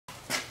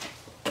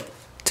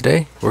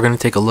Today, we're going to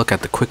take a look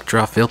at the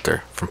Quickdraw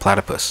filter from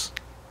Platypus.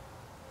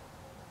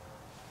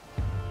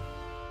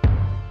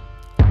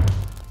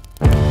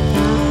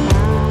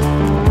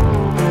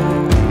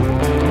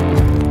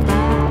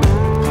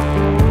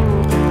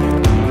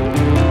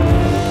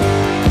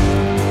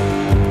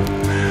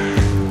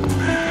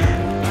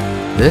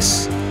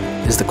 This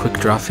is the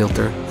Quickdraw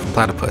filter from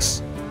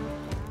Platypus.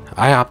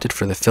 I opted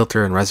for the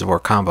filter and reservoir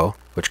combo,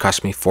 which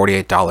cost me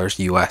 $48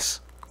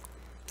 US.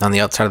 On the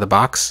outside of the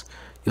box,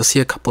 you'll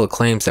see a couple of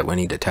claims that we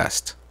need to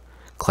test.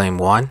 Claim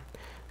 1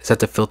 is that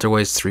the filter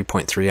weighs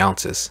 3.3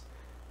 ounces,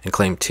 and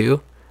claim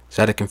 2 is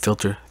that it can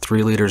filter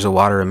 3 liters of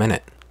water a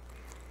minute.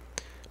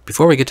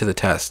 Before we get to the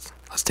test,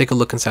 let's take a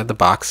look inside the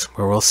box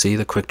where we'll see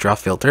the Quickdraw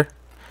filter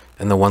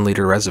and the 1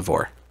 liter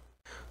reservoir.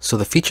 So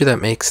the feature that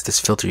makes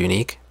this filter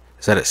unique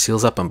is that it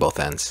seals up on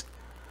both ends.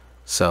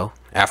 So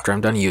after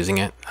I'm done using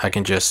it, I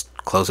can just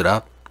close it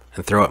up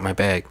and throw it in my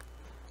bag,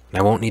 and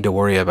I won't need to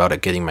worry about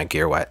it getting my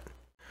gear wet.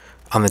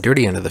 On the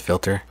dirty end of the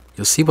filter,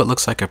 you'll see what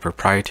looks like a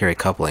proprietary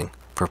coupling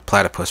for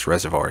Platypus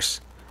reservoirs,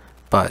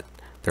 but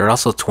there are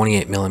also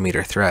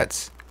 28mm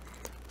threads.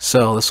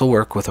 So this will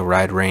work with a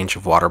wide range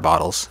of water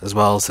bottles, as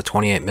well as the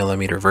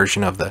 28mm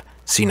version of the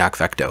CNOC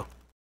Vecto.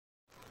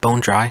 Bone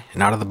dry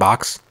and out of the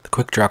box, the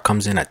Quickdraw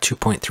comes in at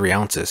 2.3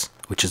 ounces,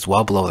 which is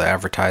well below the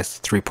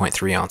advertised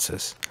 3.3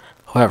 ounces.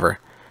 However,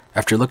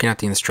 after looking at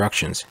the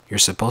instructions, you're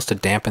supposed to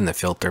dampen the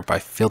filter by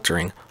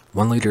filtering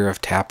 1 liter of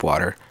tap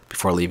water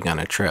before leaving on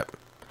a trip.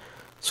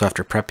 So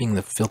after prepping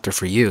the filter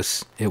for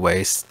use, it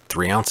weighs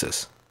 3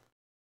 ounces.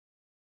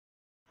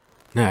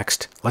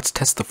 Next, let's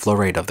test the flow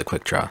rate of the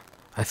Quickdraw.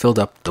 I filled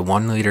up the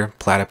 1 liter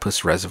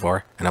Platypus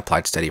reservoir and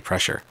applied steady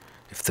pressure.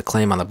 If the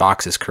claim on the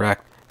box is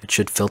correct, it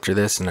should filter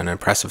this in an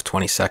impressive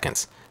 20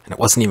 seconds, and it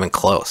wasn't even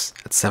close,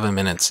 at 7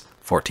 minutes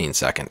 14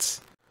 seconds.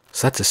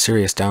 So that's a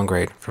serious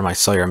downgrade from my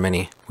Sawyer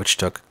Mini, which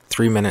took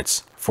 3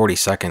 minutes 40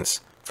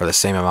 seconds for the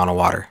same amount of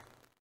water.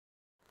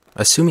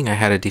 Assuming I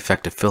had a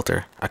defective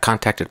filter, I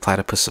contacted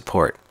Platypus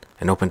support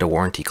and opened a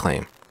warranty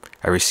claim.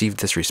 I received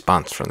this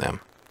response from them.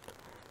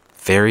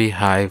 Very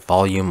high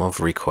volume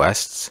of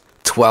requests?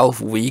 12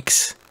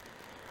 weeks?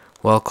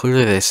 Well,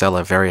 clearly they sell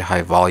a very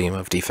high volume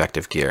of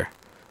defective gear.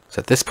 So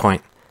at this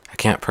point, I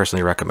can't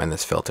personally recommend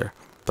this filter,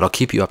 but I'll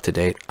keep you up to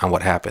date on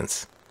what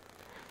happens.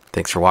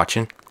 Thanks for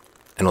watching,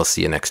 and we'll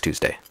see you next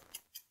Tuesday.